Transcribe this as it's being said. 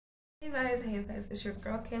Hey you guys, it's your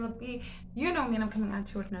girl Kayla B. You know me, and I'm coming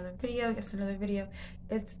at you with another video. Yes, another video.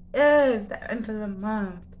 It is the end of the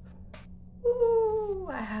month. Ooh,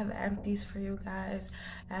 I have empties for you guys.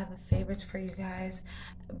 I have the favorites for you guys.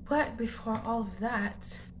 But before all of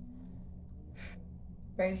that,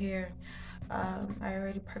 right here, I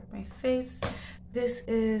already perked my face. This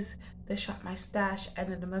is the Shop My Stash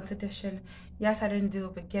end of the month edition. Yes, I didn't do a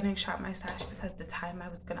beginning Shop My Stash because the time I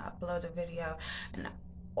was gonna upload a video and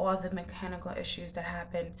all the mechanical issues that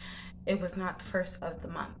happened, it was not the first of the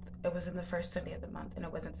month. It was in the first Sunday of the month, and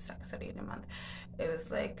it wasn't the second Sunday of the month. It was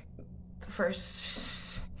like the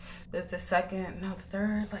first, the second, no, the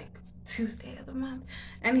third, like Tuesday of the month.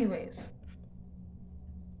 Anyways,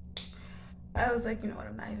 I was like, you know what,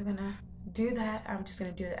 I'm not even gonna do that. I'm just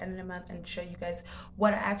gonna do the end of the month and show you guys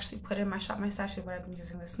what I actually put in my Shop My Stash and what I've been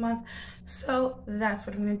using this month. So that's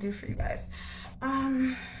what I'm gonna do for you guys.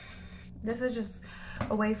 This is just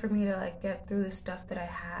a way for me to like get through the stuff that I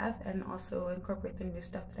have and also incorporate the new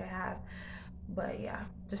stuff that I have. But yeah,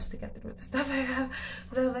 just to get through the stuff I have,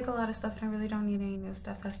 because I have like a lot of stuff and I really don't need any new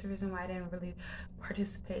stuff. That's the reason why I didn't really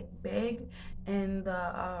participate big in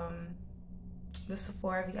the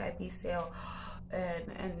Sephora VIP sale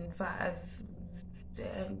and Vive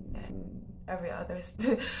and every other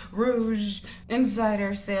Rouge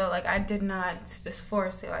Insider sale. Like I did not, this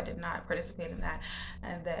Sephora sale, I did not participate in that.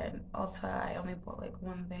 And then Ulta, I only bought like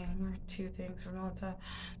one thing or two things from Ulta.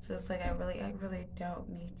 So it's like I really don't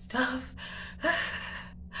need stuff.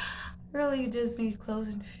 Really just need clothes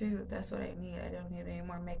and food. That's what I need. I don't need any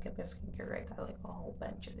more makeup and skincare. I got like a whole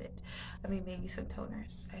bunch of it. I mean, maybe some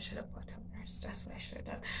toners. I should have bought toners. That's what I should have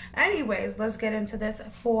done. Anyways, let's get into this.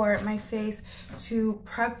 For my face, to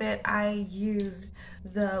prep it, I used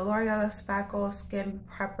the L'Oreal Spackle Skin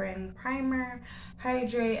Prepping Primer,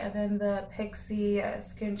 Hydrate, and then the Pixi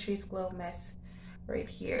Skin Treats Glow Mist right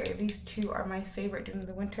here. These two are my favorite during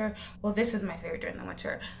the winter. Well, this is my favorite during the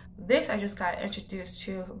winter. This I just got introduced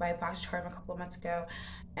to by BoxyCharm a couple of months ago,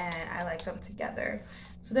 and I like them together.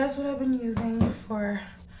 So that's what I've been using for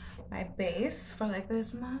my base for like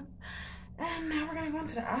this month. And now we're gonna go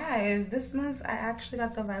into the eyes. This month I actually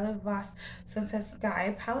got the Violet Voss Sunset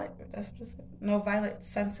Sky palette. That's just no, Violet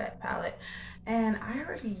Sunset palette, and I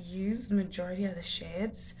already used the majority of the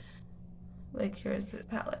shades. Like here's the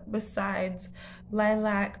palette. Besides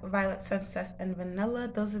Lilac, Violet Sunset, and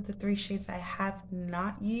Vanilla, those are the three shades I have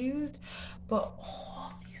not used. But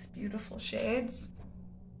all these beautiful shades,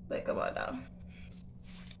 like come on now.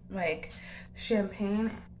 Like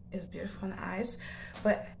Champagne is beautiful in the eyes,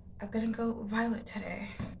 but I'm gonna go Violet today.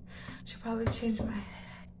 Should probably change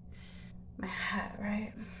my hat,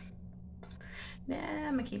 right? Nah,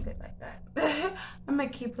 I'm gonna keep it like that. I'm gonna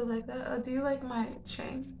keep it like that. Oh, do you like my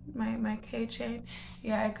chain? My K chain?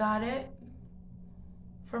 Yeah, I got it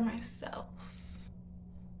for myself.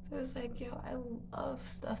 So it's like, yo, I love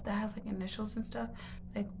stuff that has like initials and stuff.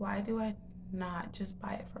 Like, why do I not just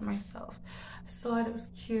buy it for myself? I saw it was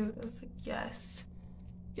cute. I was like, yes,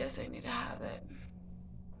 I need to have it.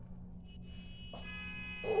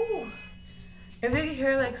 Ooh. If you can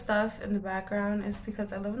hear like stuff in the background, it's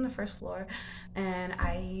because I live on the first floor and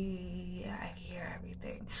I can hear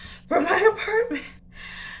everything from my apartment.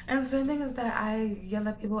 And the funny thing is that I yell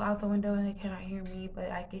at people out the window and they cannot hear me,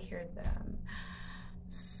 but I can hear them.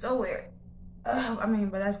 So weird. I mean,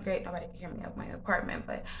 but that's great. Nobody can hear me at my apartment,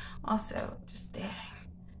 but also just dang.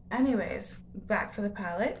 Anyways, back to the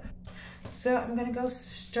palette. So I'm gonna go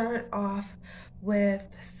start off with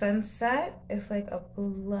Sunset. It's like a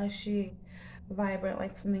blushy, vibrant,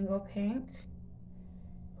 like flamingo pink.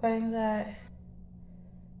 Putting that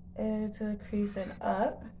into the crease and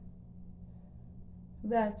up.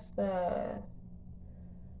 That's the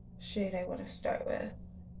shade I want to start with.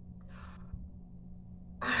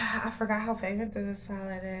 I forgot how famous this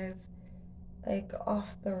palette is. Like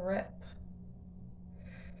off the rip.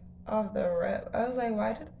 I was like,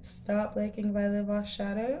 why did I stop liking Violet Voss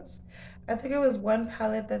shadows? I think it was one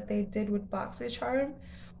palette that they did with BoxyCharm,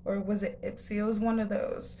 or was it Ipsy? It was one of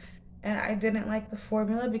those. And I didn't like the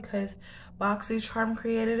formula because BoxyCharm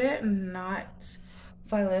created it, not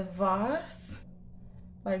Violet Voss.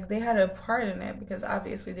 Like they had a part in it because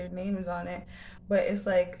obviously their name is on it, but it's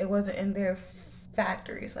like it wasn't in their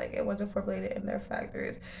factories. Like it wasn't formulated in their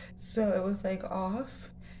factories. So it was like off.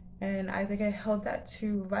 And I think I held that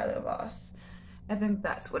to Violet Voss. I think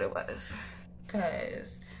that's what it was.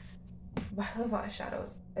 Because Violet Voss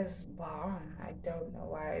shadows is bomb. I don't know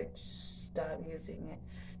why I just stopped using it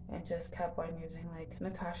and just kept on using like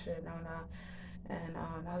Natasha Denona and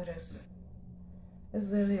it's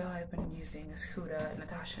literally all I've been using is Huda and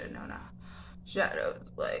Natasha Denona shadows.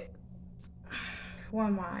 Like who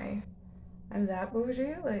am I? I'm that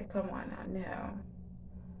bougie? Like, come on now, no.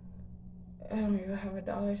 I don't even have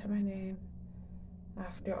 $1 to my name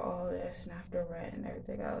after all this and after rent and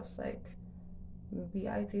everything else. Like,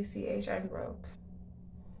 BITCH, I'm broke.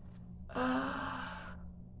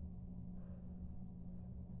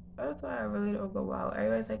 That's why I really don't go out.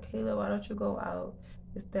 Everybody's like, Kayla, why don't you go out?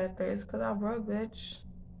 It's that thirst, because I'm broke, bitch.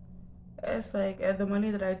 It's like, the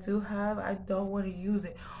money that I do have, I don't want to use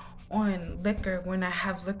it on liquor when I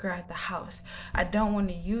have liquor at the house. I don't want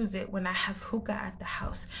to use it when I have hookah at the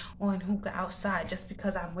house, on hookah outside, just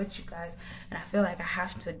because I'm with you guys and I feel like I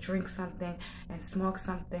have to drink something and smoke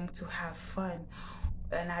something to have fun.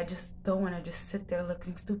 And I just don't want to just sit there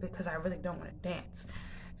looking stupid because I really don't want to dance.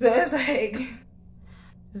 So it's like,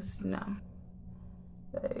 no.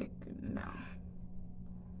 Like, no.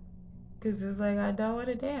 Because it's like, I don't want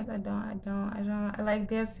to dance. I like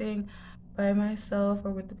dancing by myself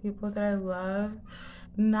or with the people that I love,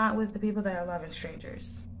 not with the people that I love and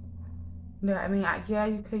strangers. No, I mean, yeah,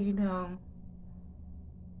 you could, you know,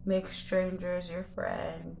 make strangers your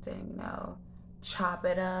friends and, you know, chop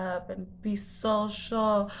it up and be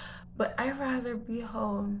social. But I'd rather be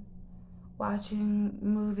home watching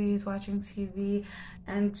movies, watching TV,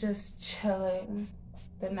 and just chilling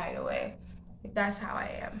the night away. Like, that's how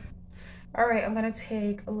I am. All right, I'm gonna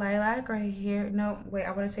take lilac right here. No, wait,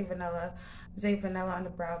 I wanna take vanilla. I'm taking vanilla on the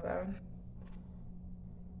brow bone.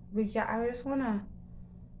 But yeah, I just wanna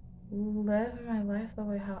live my life the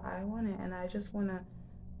way how I want it. And I just wanna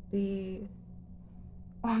be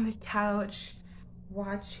on the couch,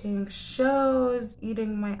 watching shows,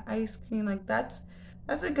 eating my ice cream. Like, that's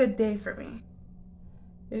a good day for me.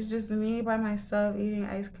 It's just me by myself eating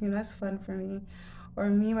ice cream. That's fun for me. Or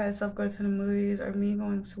me by myself going to the movies, or me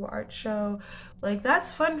going to an art show. Like,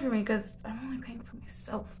 that's fun for me because I'm only paying for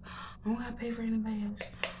myself. I'm not gonna pay for anybody else.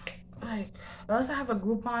 Like, unless I have a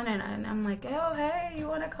Groupon and I'm like, oh, hey, you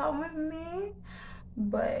wanna come with me?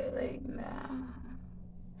 But, like, nah.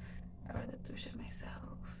 I'd rather do shit myself.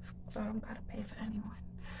 So I don't gotta pay for anyone.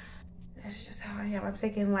 That's just how I am. I'm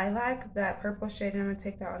taking lilac, that purple shade, and I'm gonna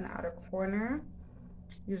take that on the outer corner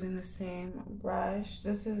using the same brush.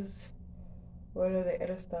 This is one of the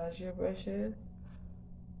Anastasia brushes.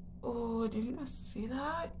 Oh, did you not see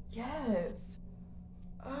that? Yes.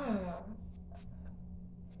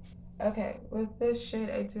 Okay, with this shade,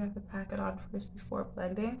 I do have to pack it on first before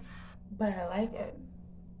blending, but I like it.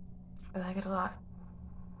 I like it a lot.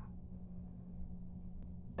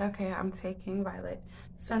 Okay, I'm taking Violet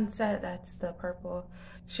Sunset. That's the purple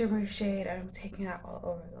shimmer shade. I'm taking that all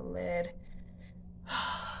over the lid.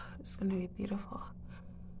 It's gonna be beautiful.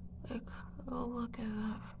 Like, oh, look at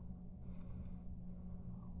that.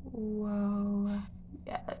 Whoa,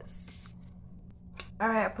 yes. All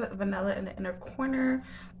right, I put vanilla in the inner corner.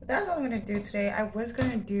 But that's all I'm gonna do today. I was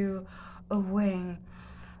gonna do a wing,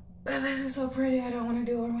 but this is so pretty, I don't wanna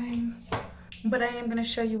do a wing. But I am gonna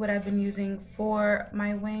show you what I've been using for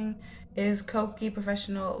my wing. Is Kokie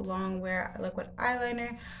Professional Longwear Liquid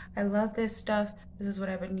Eyeliner. I love this stuff. This is what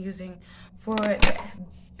I've been using for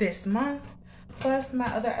this month. Plus, my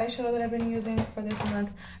other eyeshadow that I've been using for this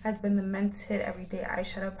month has been the Mented Everyday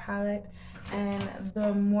Eyeshadow Palette and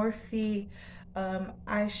the Morphe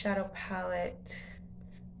eyeshadow palette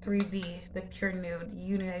 3B, the Pure Nude.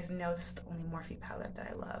 You guys know this is the only Morphe palette that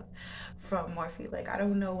I love from Morphe. Like, I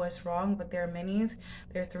don't know what's wrong, but their minis,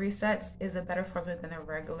 their 3 sets is a better formula than their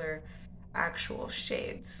regular actual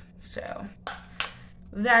shades. So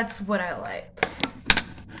that's what I like.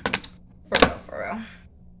 For real, for real.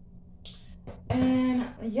 And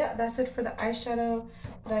yeah, that's it for the eyeshadow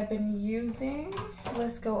that I've been using.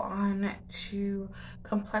 Let's go on to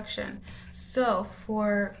complexion. So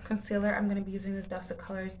for concealer, I'm going to be using the Dust of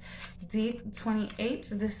Colors Deep 28.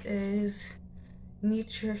 This is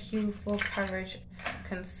Nature Hue Full Coverage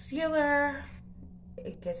Concealer.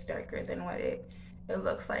 It gets darker than what it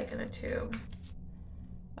looks like in the tube.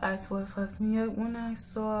 That's what fucked me up when I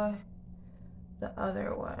saw the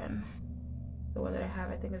other one. The one that I have,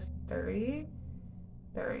 I think is 30.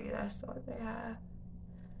 30, that's the one they have.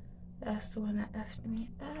 That's the one that effed me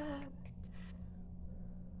up.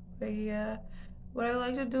 But yeah, what I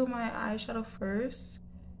like to do with my eyeshadow first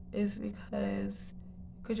is because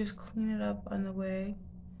you could just clean it up on the way.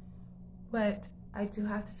 But I do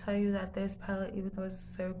have to tell you that this palette, even though it's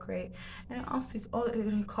so great, and it also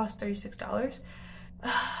it costs $36,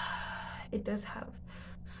 it does have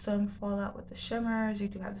some fallout with the shimmers. You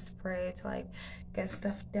do have the spray to like get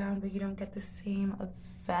stuff down, but you don't get the same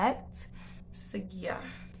effect. So yeah,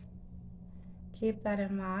 keep that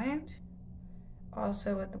in mind.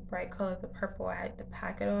 Also with the bright color, the purple, I had to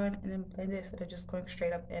pack it on and then blend it instead of just going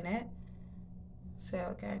straight up in it.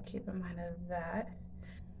 So again, keep in mind of that.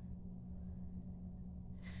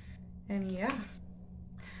 And yeah,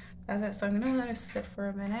 that's it. So I'm gonna let it sit for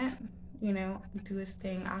a minute, you know, do its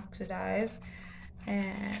thing, oxidize,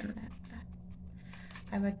 and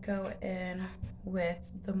I'm gonna go in with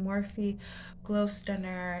the Morphe Glow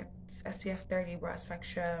Stunner SPF 30 Broad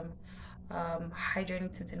Spectrum hydrating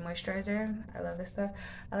tinted moisturizer. I love this stuff.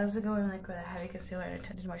 I love to go in like with a heavy concealer and a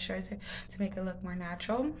tinted moisturizer to make it look more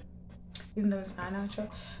natural, even though it's not natural.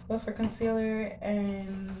 But for concealer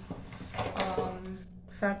and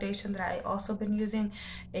foundation that I also been using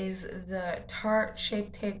is the Tarte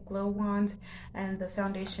Shape Tape Glow Wand and the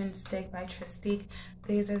foundation stick by Tristique.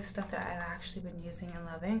 These are the stuff that I've actually been using and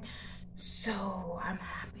loving, so I'm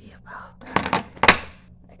happy about that.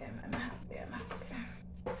 Like I'm happy.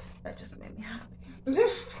 That just made me happy.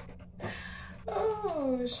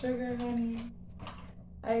 Oh, sugar honey,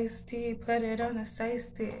 iced tea, put it on the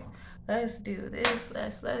iced tea. Let's do this.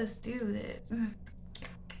 Let's do this.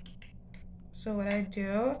 So what I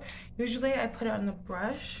do, usually I put it on the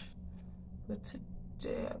brush, but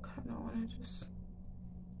today I kind of want to just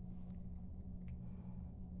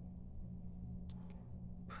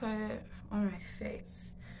put it on my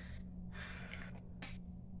face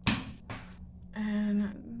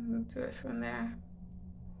and do it from there.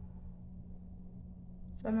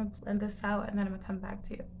 So I'm gonna blend this out and then I'm gonna come back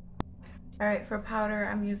to you. All right, for powder,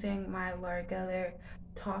 I'm using my Laura Geller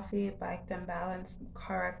Toffee Baked and Balanced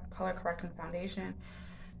color correcting foundation.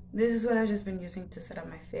 This is what I've just been using to set up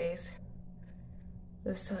my face,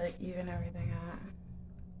 just to like even everything out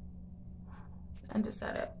and to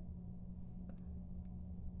set it.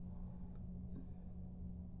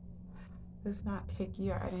 It's not cakey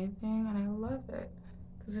or anything, and I love it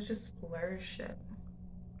because it just blurs shit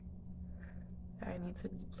that I need to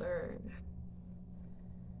be blurred.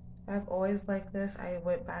 I've always liked this. I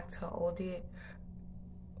went back to oldie.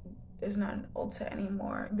 It's not an Ulta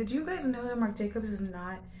anymore. Did you guys know that Marc Jacobs is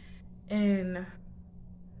not in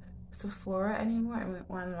Sephora anymore? I mean,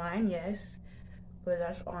 online, yes, but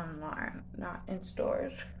that's online, not in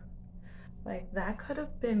stores. Like, that could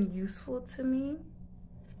have been useful to me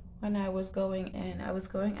when I was going in. I was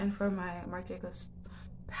going in for my Marc Jacobs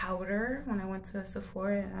powder when I went to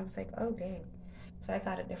Sephora, and I was like, oh dang. So I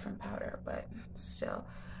got a different powder, but still,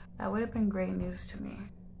 that would have been great news to me,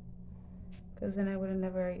 because then I would have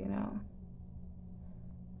never, you know,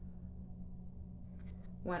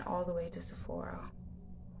 went all the way to Sephora.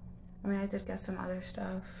 I mean, I did get some other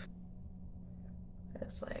stuff, but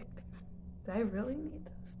it's like, do I really need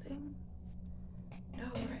those things? No,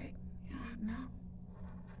 right? Yeah, no.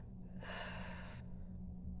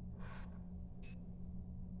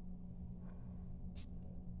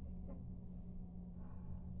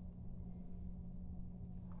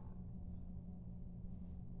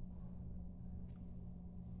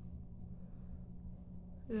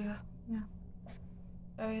 Yeah.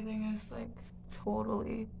 Everything is like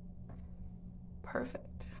totally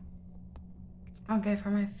perfect. Okay, for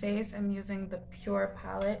my face, I'm using the Pure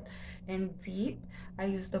palette in Deep. I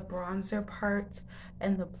use the bronzer part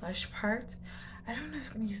and the blush part. I don't know if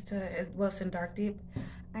I'm gonna use well, it's in Dark Deep.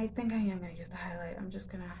 I think I am gonna use the highlight. I'm just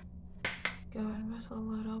gonna go in with a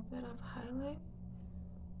little bit of highlight.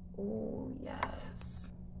 Oh, yes.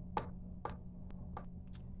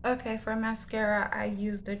 Okay, for mascara, I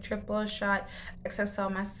use the Triple Shot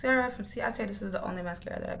XXL mascara from I'd say this is the only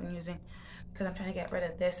mascara that I've been using because I'm trying to get rid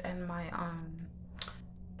of this and my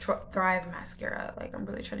Thrive mascara. Like, I'm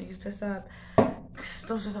really trying to use this up.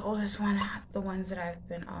 Those are the oldest ones that I've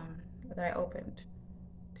been that I opened.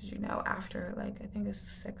 Because, you know, after like, I think it's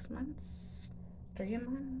 6 months, 3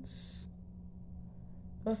 months.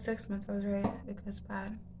 Oh, 6 months, I was right. It gets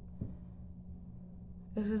bad.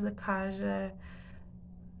 This is the Kaja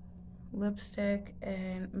lipstick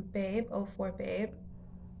and Babe, 04 Babe.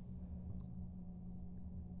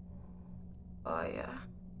 Oh yeah.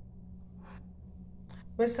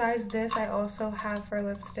 Besides this, I also have for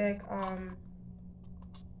lipstick,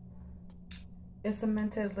 it's a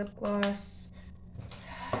mented lip gloss.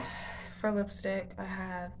 For lipstick, I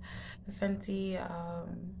have the Fenty,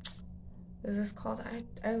 what is this called?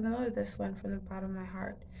 I know this one from the bottom of my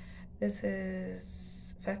heart. This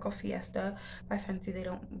is called Fiesta by Fenty. They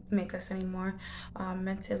don't make this anymore.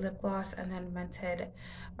 Mented lip gloss, and then mented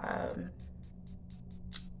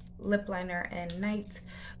lip liner and night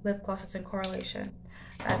lip glosses in Correlation.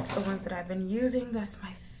 That's the ones that I've been using. That's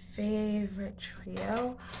my favorite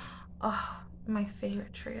trio. Oh, my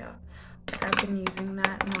favorite trio. I've been using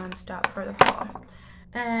that non-stop for the fall.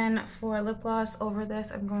 And for lip gloss over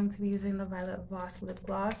this, I'm going to be using the Violet Voss lip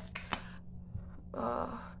gloss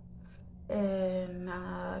in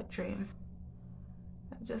Dream.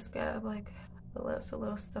 just get like a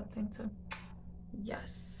little something to,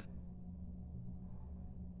 yes,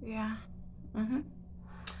 yeah.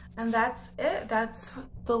 And that's it. That's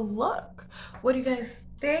the look. What do you guys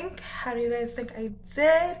think? How do you guys think I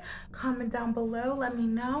did? Comment down below, let me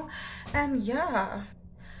know. And yeah,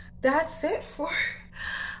 that's it for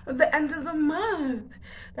the end of the month.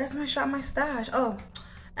 That's my shop, my stash. Oh,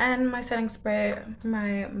 and my setting spray,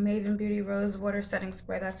 my Maven Beauty Rose Water setting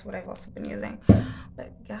spray. That's what I've also been using.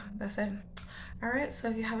 But yeah, that's it. All right, so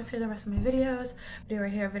if you haven't seen the rest of my videos, video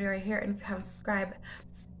right here, and if you haven't subscribed,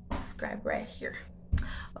 subscribe right here.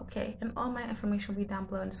 Okay, and all my information will be down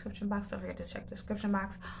below in the description box. Don't forget to check the description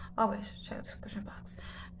box. Always check the description box.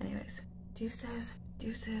 Anyways, deuces.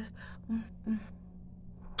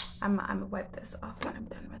 I'm gonna wipe this off when I'm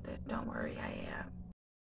done with it. Don't worry, I am.